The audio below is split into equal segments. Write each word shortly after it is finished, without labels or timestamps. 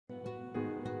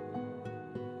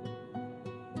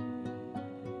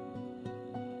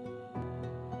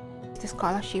the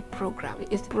scholarship program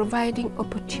is providing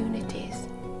opportunities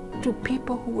to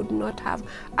people who would not have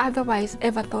otherwise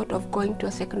ever thought of going to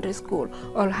a secondary school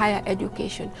or higher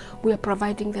education. We are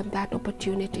providing them that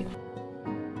opportunity.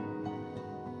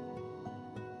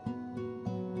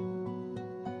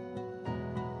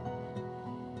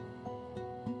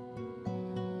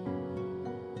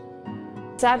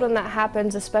 Sad when that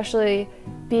happens, especially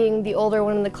being the older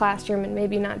one in the classroom and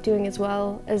maybe not doing as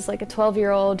well as like a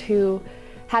 12-year-old who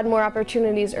had more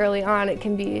opportunities early on. It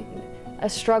can be a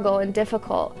struggle and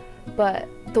difficult, but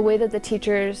the way that the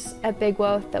teachers at Big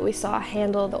Woth that we saw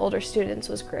handle the older students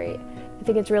was great. I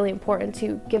think it's really important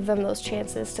to give them those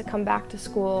chances to come back to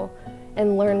school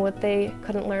and learn what they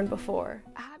couldn't learn before.